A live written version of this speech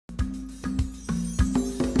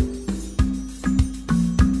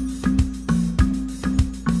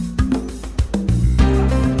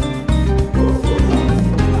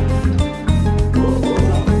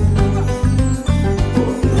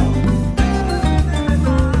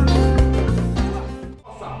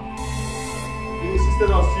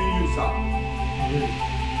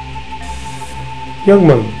Young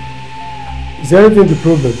man, is there anything the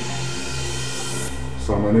problem?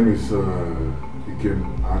 So my name is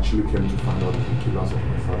Dikeh. I actually came to find out if the killers of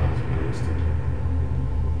my father has been arrested.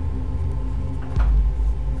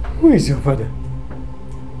 Who is your father?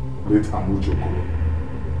 Late Amuchoko.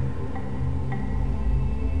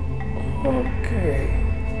 Okay.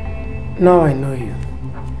 Now I know you.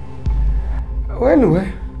 Well,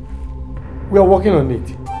 anyway, we are working on it.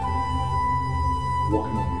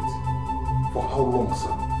 Working on it? For how long, sir?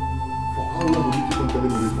 For how long will you keep on telling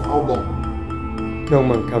me this? For how long? Young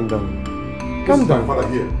man, calm down. Calm down. My father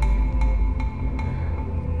here.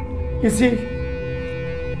 You see,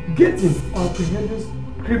 getting or apprehending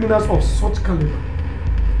criminals of such caliber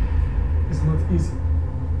is not easy.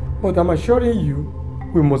 But I'm assuring you,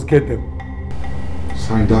 we must get them.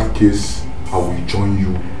 So in that case, I will join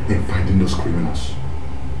you in finding those criminals.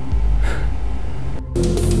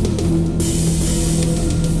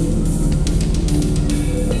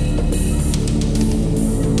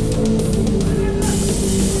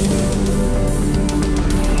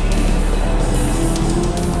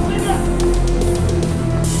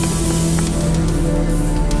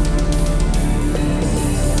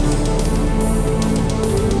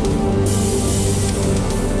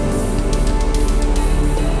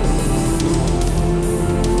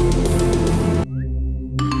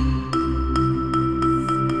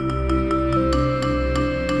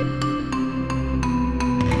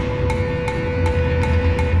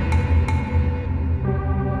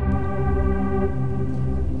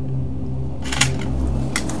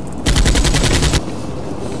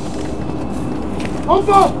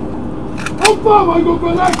 I go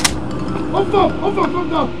collect! Come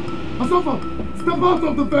down! Asafa, step out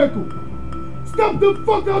of the vehicle! Step the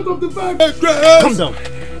fuck out of the vehicle! Hey, calm down!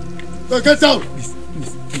 Get down! Please.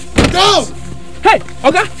 Down! Hey,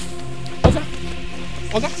 Oga!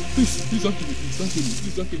 Oga, please don't kill me, please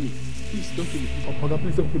don't kill me. Please don't kill me. Oga,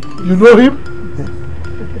 please don't kill me. You know him?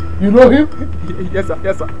 You know him? Yes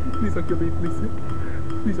sir. Please don't kill me, please.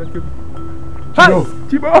 Please don't kill me. Hi!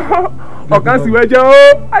 Chibo! Oga Siwejo!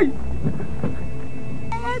 Hi!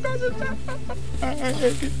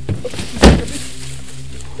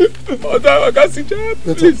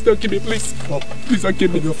 Please don't kill me, please. Please don't kill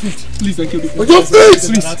me. Your feet. Please don't kill me. On your feet!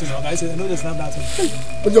 Please.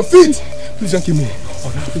 On your feet! Please don't kill me.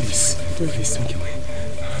 Please. Please don't kill me.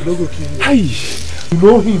 You don't go kill him. Hi. You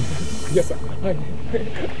know him? Yes, sir. Hi.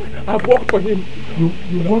 I've worked for him.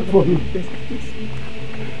 You work for him? Yes, please.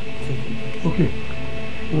 Okay.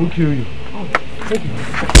 I won't kill you. Oh, thank you.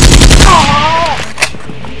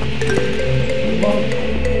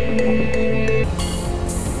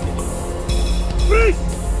 Please!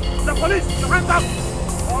 The police! Your hands up!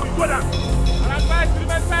 Or you go down! And advise to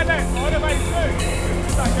remain silent or whatever you say.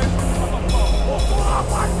 This against the court of law.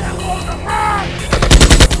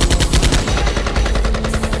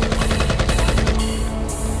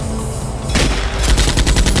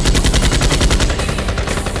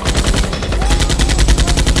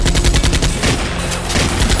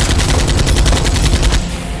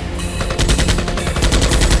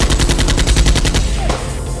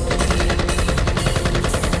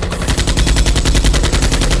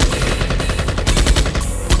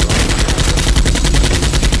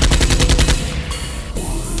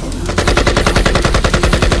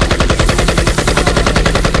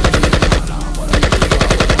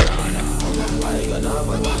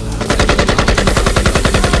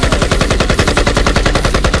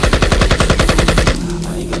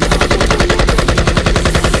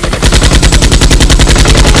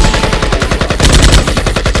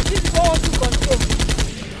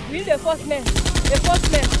 Reinforcement,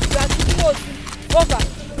 you are keeping us over.